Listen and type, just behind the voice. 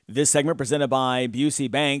This segment presented by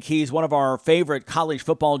Busey Bank. He's one of our favorite college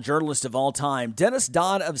football journalists of all time. Dennis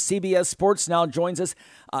Dodd of CBS Sports now joins us.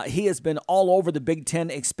 He has been all over the Big Ten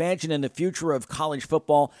expansion and the future of college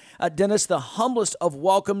football. Dennis, the humblest of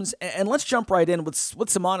welcomes, and let's jump right in with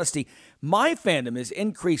some honesty. My fandom has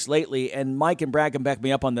increased lately, and Mike and Brad can back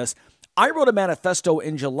me up on this. I wrote a manifesto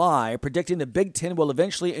in July predicting the Big Ten will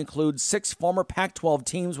eventually include 6 former Pac-12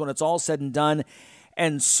 teams when it's all said and done.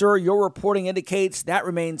 And, sir, your reporting indicates that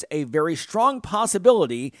remains a very strong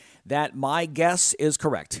possibility that my guess is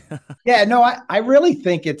correct. Yeah, no, I really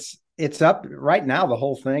think it's up right now. The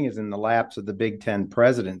whole thing is in the laps of the Big Ten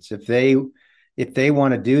presidents. If they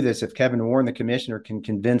want to do this, if Kevin Warren, the commissioner, can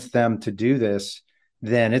convince them to do this,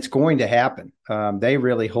 then it's going to happen. They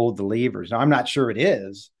really hold the levers. Now, I'm not sure it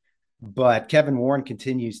is, but Kevin Warren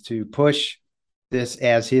continues to push this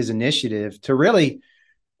as his initiative to really,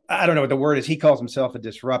 I don't know what the word is. He calls himself a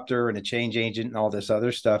disruptor and a change agent and all this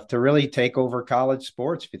other stuff to really take over college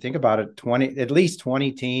sports. If you think about it, at least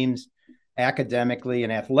 20 teams, academically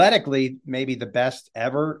and athletically, maybe the best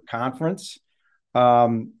ever conference.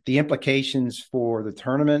 The implications for the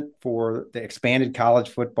tournament, for the expanded college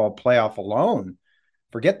football playoff alone,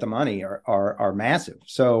 forget the money, are massive.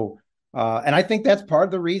 So, and I think that's part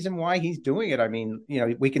of the reason why he's doing it. I mean,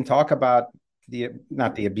 we can talk about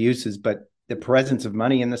not the abuses, but the presence of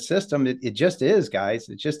money in the system. It just is, guys.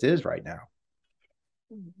 It just is right now.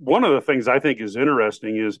 One of the things I think is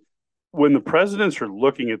interesting is when the presidents are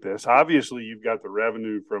looking at this, obviously you've got the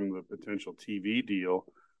revenue from the potential TV deal,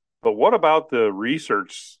 but what about the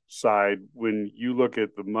research side when you look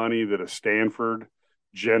at the money that a Stanford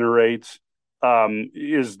generates?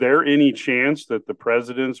 Is there any chance that the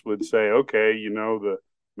presidents would say, okay,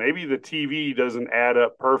 maybe the TV doesn't add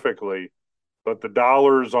up perfectly, but the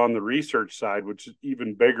dollars on the research side, which is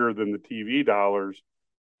even bigger than the TV dollars,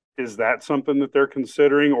 is that something that they're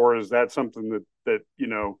considering, or is that something that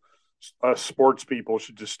us sports people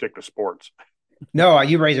should just stick to sports? No,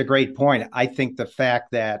 you raise a great point. I think the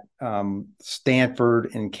fact that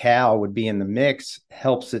Stanford and Cal would be in the mix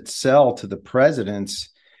helps it sell to the presidents,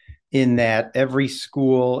 in that every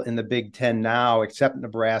school in the Big Ten now, except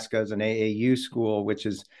Nebraska, is an AAU school, which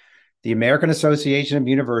is the American Association of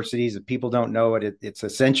Universities. If people don't know it, it's a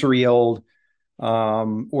century-old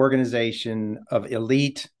organization of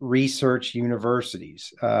elite research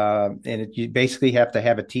universities. You basically have to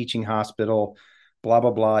have a teaching hospital, blah, blah,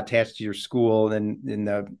 blah, attached to your school. And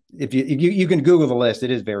if you can Google the list, it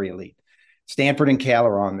is very elite. Stanford and Cal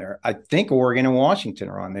are on there. I think Oregon and Washington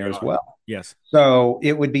are on there as well. Yes. So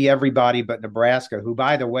it would be everybody but Nebraska, who,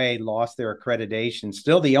 by the way, lost their accreditation.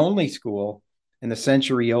 Still the only school in the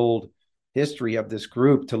century-old history of this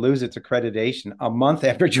group to lose its accreditation a month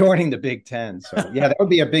after joining the Big Ten. So, yeah, that would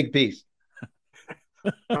be a big piece.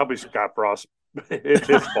 Probably Scott Frost. It's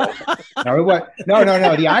his fault. No.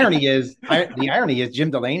 The irony is Jim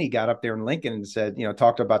Delaney got up there in Lincoln and said,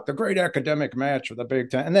 talked about the great academic match with the Big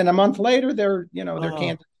Ten, and then a month later they're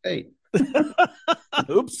Kansas State.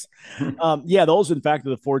 Oops. Yeah, those in fact are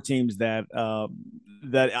the 4 teams that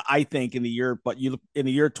I think in the year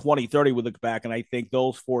 2030 we look back, and I think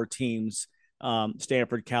those 4 teams,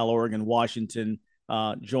 Stanford, Cal, Oregon, Washington,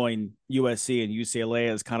 join USC and UCLA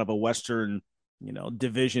as kind of a Western,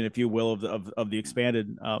 division, if you will, of the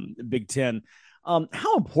expanded Big Ten.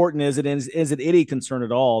 How important is it? Is it any concern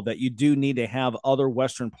at all that you do need to have other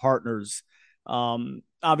Western partners?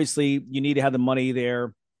 Obviously, you need to have the money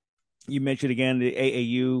there. You mentioned again the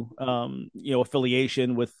AAU,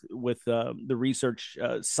 affiliation with the research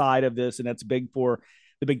side of this, and that's big for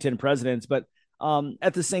the Big Ten presidents. But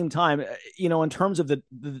at the same time, in terms of the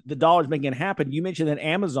dollars making it happen, you mentioned that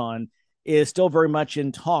Amazon is still very much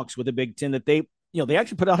in talks with the Big Ten, that they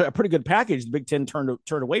actually put out a pretty good package the Big Ten turned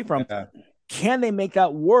away from. Yeah. Can they make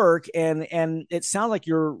that work? And it sounds like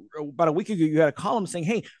about a week ago you had a column saying,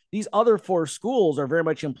 hey, these other 4 schools are very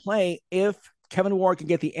much in play if Kevin Warren can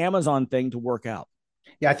get the Amazon thing to work out.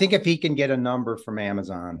 Yeah, I think if he can get a number from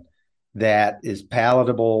Amazon that is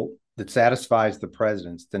palatable, that satisfies the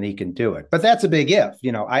presidents, then he can do it. But that's a big if.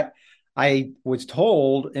 I was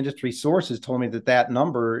told, industry sources told me that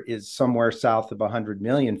number is somewhere south of $100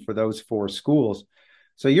 million for those 4 schools.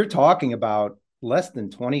 So you're talking about less than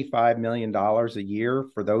 $25 million a year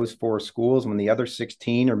for those 4 schools, when the other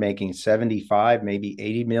 16 are making 75, maybe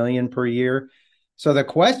 80 million per year. So the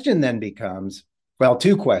question then becomes,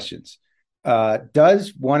 2 questions.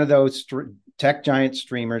 Does one of those tech giant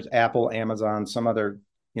streamers, Apple, Amazon, some other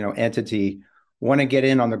entity, want to get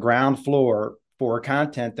in on the ground floor for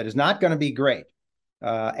content that is not going to be great?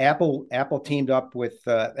 Apple teamed up with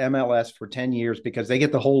MLS for 10 years because they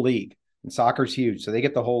get the whole league, and soccer's huge, so they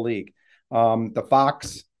get the whole league. The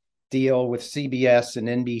Fox deal with CBS and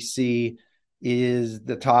NBC is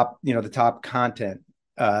the top content.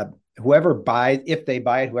 Whoever buys, if they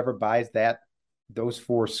buy it, whoever buys those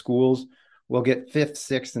 4 schools will get 5th,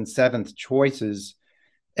 6th, and 7th choices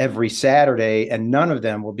every Saturday, and none of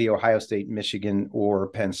them will be Ohio State, Michigan, or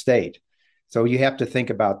Penn State. So you have to think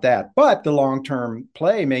about that. But the long-term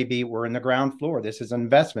play may be we're in the ground floor. This is an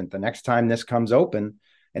investment. The next time this comes open,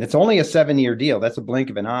 and it's only a 7-year deal, that's a blink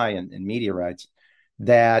of an eye in media rights,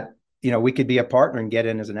 that we could be a partner and get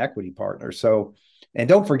in as an equity partner. So, and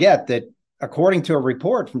don't forget that according to a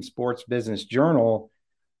report from Sports Business Journal,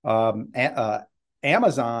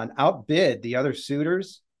 Amazon outbid the other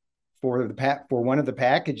suitors for one of the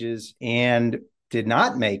packages and did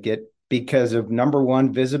not make it because of, number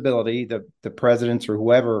one, visibility. The presidents or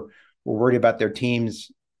whoever were worried about their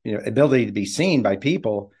team's ability to be seen by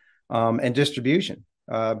people, and distribution.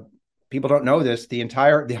 People don't know this. The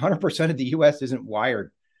 100% of the U.S. isn't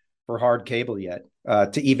wired for hard cable yet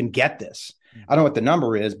to even get this. I don't know what the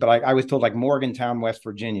number is, but I was told like Morgantown, West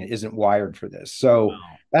Virginia isn't wired for this. So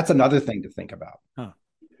that's another thing to think about. Huh.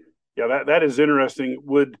 Yeah, that is interesting.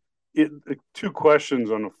 Two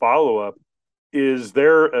questions on a follow-up. Is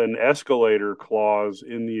there an escalator clause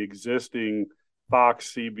in the existing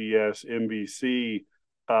Fox, CBS, NBC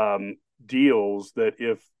deals that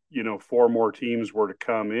if 4 more teams were to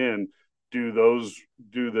come in, do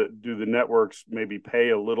the networks maybe pay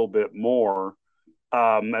a little bit more?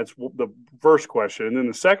 That's the first question. And then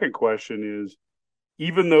the second question is,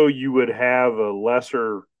 even though you would have a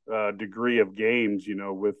lesser degree of games,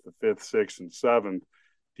 with the 5th, 6th, and 7th,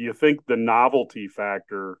 do you think the novelty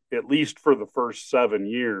factor, at least for the first 7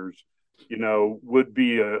 years, would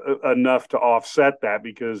be enough to offset that?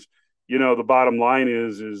 Because, the bottom line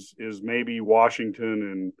is maybe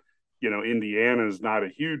Washington and, Indiana is not a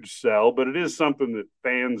huge sell, but it is something that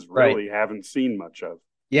fans really haven't seen much of.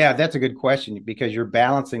 Yeah, that's a good question, because you're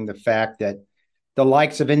balancing the fact that the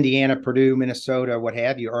likes of Indiana, Purdue, Minnesota, what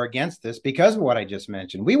have you, are against this because of what I just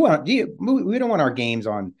mentioned. We don't want our games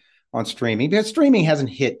on streaming because streaming hasn't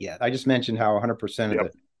hit yet. I just mentioned how 100% of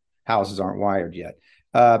the houses aren't wired yet.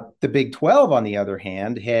 The Big 12, on the other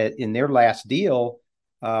hand, had in their last deal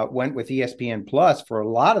went with ESPN Plus for a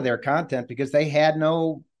lot of their content because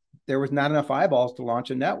there was not enough eyeballs to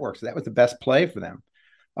launch a network. So that was the best play for them.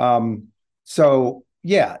 And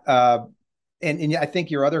I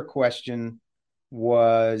think your other question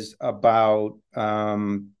was about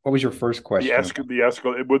what was your first question? Would there be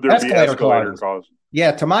escalator clause?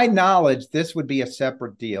 Yeah, to my knowledge, this would be a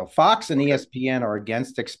separate deal. Fox and ESPN are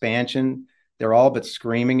against expansion. They're all but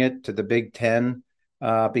screaming it to the Big Ten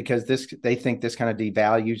because they think this kind of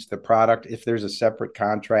devalues the product if there's a separate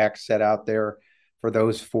contract set out there for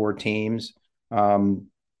those 4 teams. But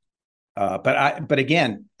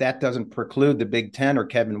again, that doesn't preclude the Big Ten or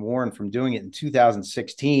Kevin Warren from doing it. In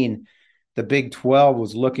 2016, the Big 12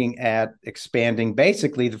 was looking at expanding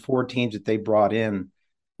basically the 4 teams that they brought in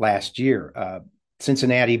last year.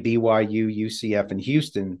 Cincinnati, BYU, UCF, and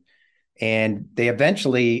Houston. And they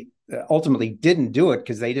ultimately didn't do it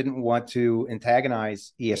because they didn't want to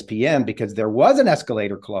antagonize ESPN, because there was an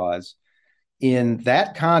escalator clause in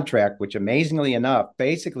that contract, which amazingly enough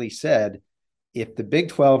basically said if the Big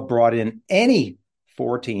 12 brought in any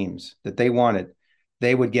 4 teams that they wanted,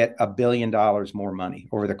 they would get $1 billion more money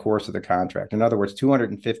over the course of the contract. In other words,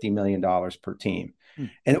 $250 million per team.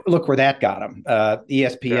 And look where that got them.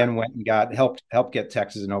 ESPN went and helped get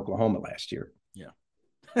Texas and Oklahoma last year.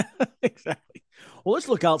 Yeah, exactly. Well, let's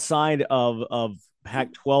look outside of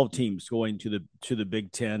Pac-12 teams going to the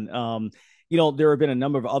Big Ten. There have been a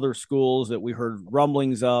number of other schools that we heard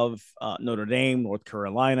rumblings of: Notre Dame, North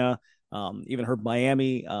Carolina, even heard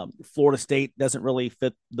Miami. Florida State doesn't really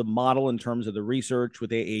fit the model in terms of the research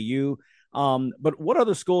with AAU. But what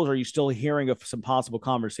other schools are you still hearing of some possible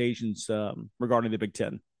conversations regarding the Big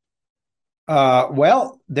Ten?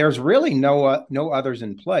 Well, there's really no others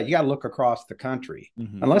in play. You got to look across the country.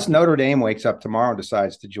 Mm-hmm. Unless Notre Dame wakes up tomorrow and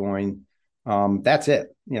decides to join, that's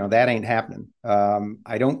it. That ain't happening.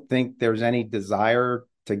 I don't think there's any desire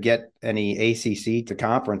to get any ACC to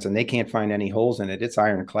conference, and they can't find any holes in it. It's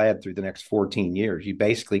ironclad through the next 14 years. You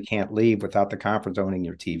basically can't leave without the conference owning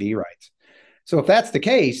your TV rights. So if that's the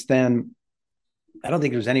case, then I don't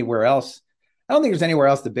think there's anywhere else. I don't think there's anywhere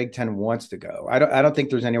else the Big Ten wants to go. I don't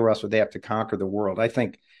think there's anywhere else where they have to conquer the world. I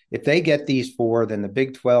think if they get these 4, then the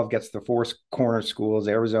Big 12 gets the 4 corner schools: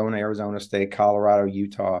 Arizona State, Colorado,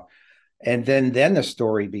 Utah. And then the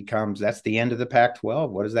story becomes, that's the end of the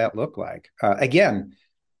Pac-12. What does that look like? Again,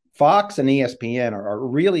 Fox and ESPN are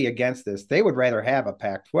really against this. They would rather have a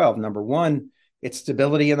Pac-12. Number one, it's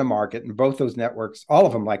stability in the market, and both those networks, all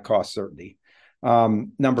of them, like cost certainty.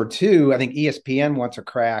 Number two, I think ESPN wants a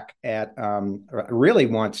crack at really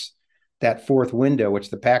wants that fourth window, which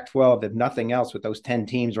the Pac-12, if nothing else, with those 10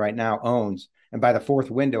 teams right now owns. And by the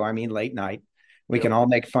fourth window, I mean late night. We can all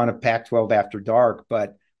make fun of Pac-12 after dark,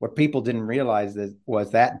 but what people didn't realize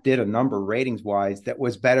was that did a number ratings wise that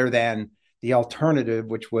was better than the alternative,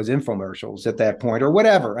 which was infomercials at that point or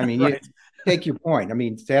whatever. I mean, right. You take your point. I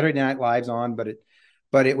mean, Saturday Night Live's on,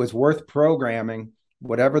 but it was worth programming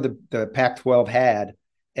whatever the Pac-12 had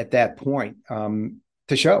at that point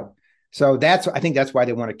to show. So I think that's why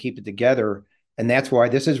they want to keep it together, and that's why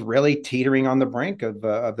this is really teetering on the brink of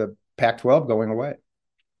the Pac-12 going away.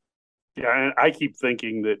 Yeah, and I keep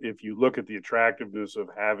thinking that if you look at the attractiveness of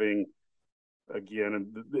having,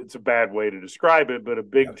 again, it's a bad way to describe it, but a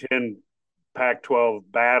Big Ten Pac-12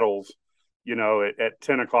 battles, at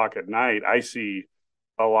 10 o'clock at night, I see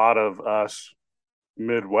a lot of us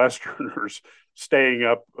Midwesterners staying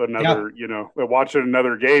up watching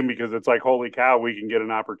another game because it's like, holy cow, we can get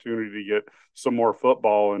an opportunity to get some more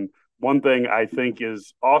football. And one thing I think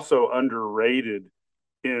is also underrated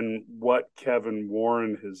in what Kevin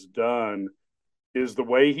Warren has done is the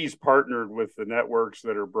way he's partnered with the networks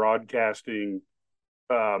that are broadcasting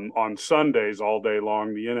on Sundays all day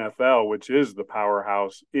long, the NFL, which is the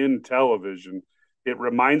powerhouse in television. It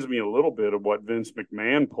reminds me a little bit of what Vince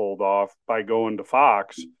McMahon pulled off by going to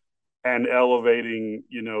Fox and elevating,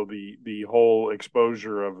 the whole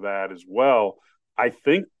exposure of that as well. I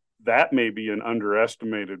think that may be an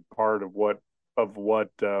underestimated part of what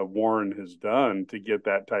Warren has done to get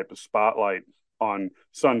that type of spotlight on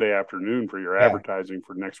Sunday afternoon for your advertising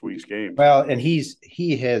for next week's games. Well, and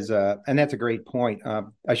he has, and that's a great point.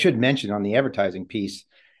 I should mention on the advertising piece,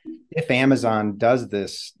 if Amazon does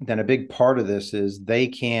this, then a big part of this is they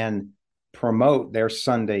can promote their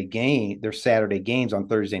Saturday games on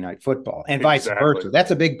Thursday Night Football, and vice versa. That's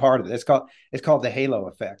a big part of it. It's called the halo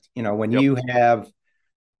effect. When you have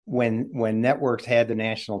when networks had the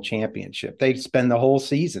national championship, they spend the whole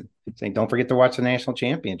season saying, "Don't forget to watch the national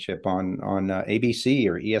championship on ABC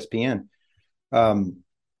or ESPN."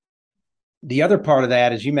 The other part of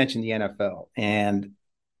that is you mentioned the NFL, and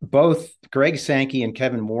both Greg Sankey and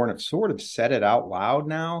Kevin Warren have sort of said it out loud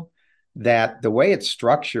now that the way it's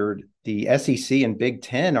structured, the SEC and Big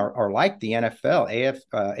Ten are like the NFL,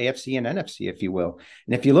 AFC and NFC, if you will.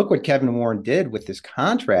 And if you look what Kevin Warren did with this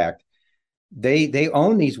contract, they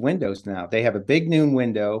own these windows now. They have a big noon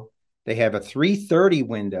window. They have a 3:30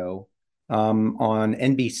 window on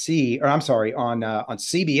NBC, or I'm sorry, on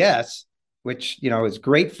CBS, which is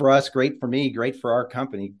great for us, great for me, great for our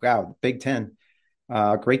company. Wow, Big Ten.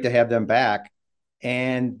 Great to have them back.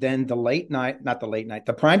 And then the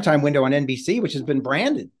primetime window on NBC, which has been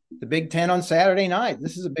branded the Big Ten on Saturday night.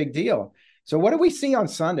 This is a big deal. So what do we see on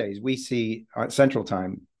Sundays? We see our Central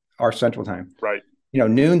Time. Right.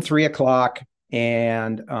 Noon, 3:00,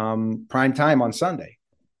 and prime time on Sunday.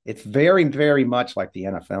 It's very, very much like the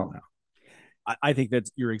NFL now. I think that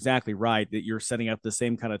you're exactly right, that you're setting up the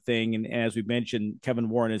same kind of thing. And as we mentioned, Kevin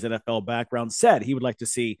Warren, his NFL background, said he would like to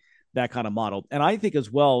see that kind of model. And I think as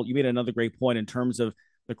well, you made another great point in terms of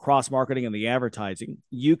the cross-marketing and the advertising.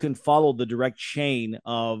 You can follow the direct chain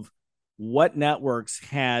of what networks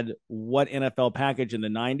had what NFL package in the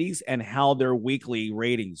 90s and how their weekly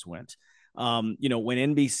ratings went. When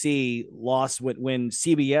NBC lost, when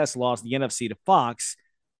CBS lost the NFC to Fox,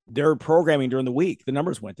 their programming during the week, the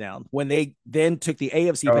numbers went down. When they then took the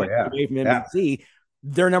AFC package away from NBC,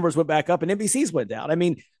 their numbers went back up and NBC's went down. I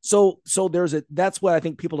mean, so that's what I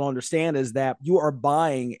think people don't understand is that you are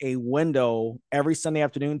buying a window every Sunday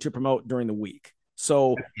afternoon to promote during the week.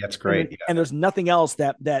 So that's great. And there's nothing else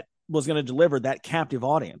that was going to deliver that captive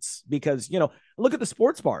audience because, look at the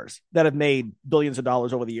sports bars that have made billions of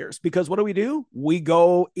dollars over the years, because what do? We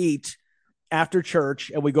go eat after church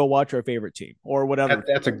and we go watch our favorite team or whatever.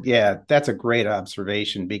 That's a great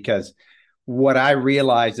observation, because what I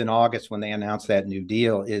realized in August when they announced that new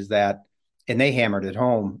deal is that, and they hammered it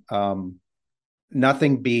home,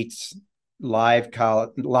 nothing beats live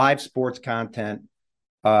sports content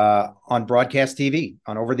on broadcast TV,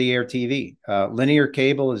 on over-the-air TV. Linear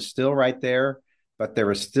cable is still right there, but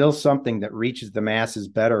there is still something that reaches the masses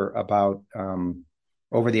better about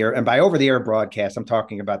over-the-air. And by over-the-air broadcast, I'm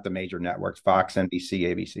talking about the major networks, Fox, NBC,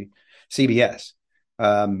 ABC, CBS.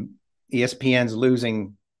 ESPN's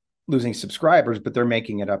losing subscribers, but they're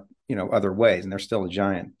making it up, other ways, and they're still a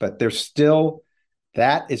giant. But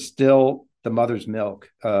that is still the mother's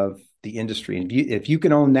milk of the industry. And if you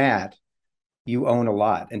can own that, you own a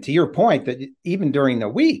lot. And to your point, that even during the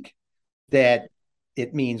week, that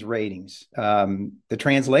it means ratings. The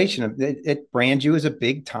translation of it brands you as a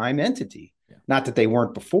big time entity. Yeah. Not that they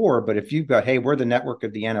weren't before, but if you've got, hey, we're the network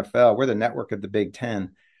of the NFL, we're the network of the Big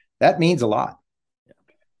Ten, that means a lot.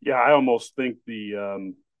 Yeah, I almost think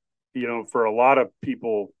for a lot of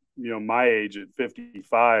people, my age at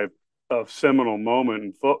 55, a seminal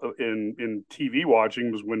moment in TV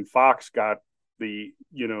watching was when Fox got the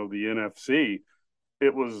NFC.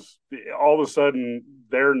 It was all of a sudden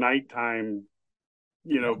their nighttime,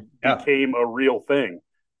 became a real thing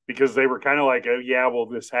because they were kind of like, oh, yeah, well,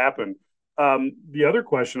 this happened. The other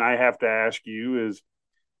question I have to ask you is,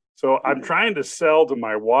 so I'm trying to sell to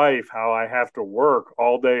my wife how I have to work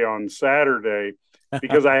all day on Saturday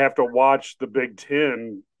because I have to watch the Big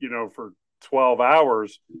Ten, for 12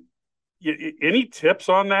 hours. Any tips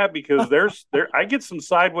on that? Because I get some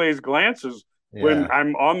sideways glances when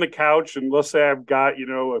I'm on the couch and let's say I've got,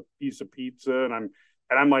 a piece of pizza and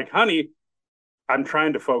I'm like, honey, I'm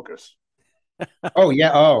trying to focus. Oh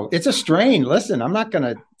yeah. Oh, it's a strain. Listen, I'm not going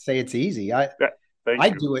to say it's easy. I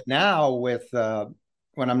do it now with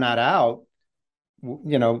when I'm not out,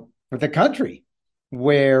 with the country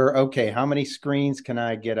where, okay, how many screens can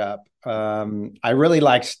I get up? I really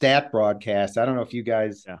like stat broadcast. I don't know if you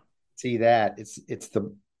guys see that. It's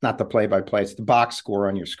not the play-by-play, it's the box score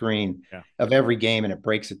on your screen of every game, and it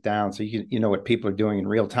breaks it down. So you know what people are doing in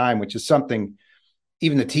real time, which is something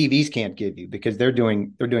even the TVs can't give you because they're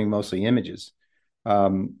doing mostly images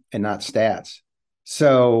and not stats.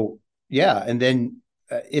 So yeah, and then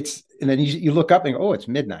you look up and go, oh, it's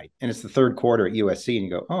midnight, and it's the third quarter at USC, and you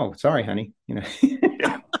go, oh, sorry, honey,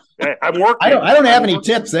 Yeah. I'm working. I don't have any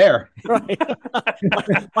tips there. Right.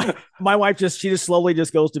 my wife she just slowly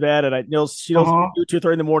just goes to bed, and she knows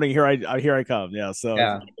 2:30 in the morning. Here I come. Yeah. So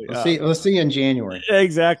yeah, we'll see you in January.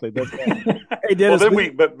 Exactly. That's right. Hey, Dennis,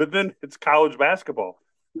 but then it's college basketball.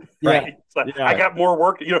 Right. Like, I got more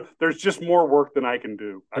work. There's just more work than I can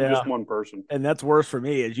do. I'm just one person. And that's worse for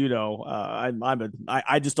me, as you know.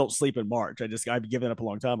 I just don't sleep in March. I've given up a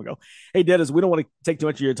long time ago. Hey, Dennis, we don't want to take too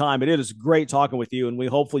much of your time, but it is great talking with you. And we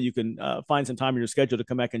hopefully you can find some time in your schedule to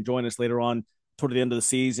come back and join us later on toward the end of the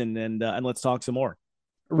season and let's talk some more.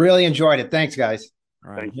 Really enjoyed it. Thanks, guys.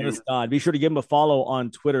 All right, Dennis Dodd. Be sure to give him a follow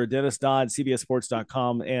on Twitter, Dennis Dodd,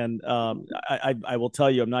 CBSSports.com. And I will tell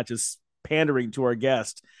you, I'm not just pandering to our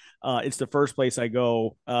guest. It's the first place I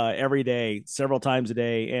go every day, several times a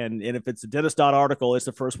day. And if it's a Dennis Dodd article, it's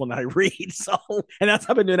the first one that I read. So, and I've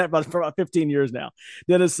been doing that for about 15 years now.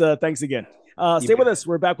 Dennis, thanks again. Stay with us.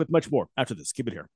 We're back with much more after this. Keep it here.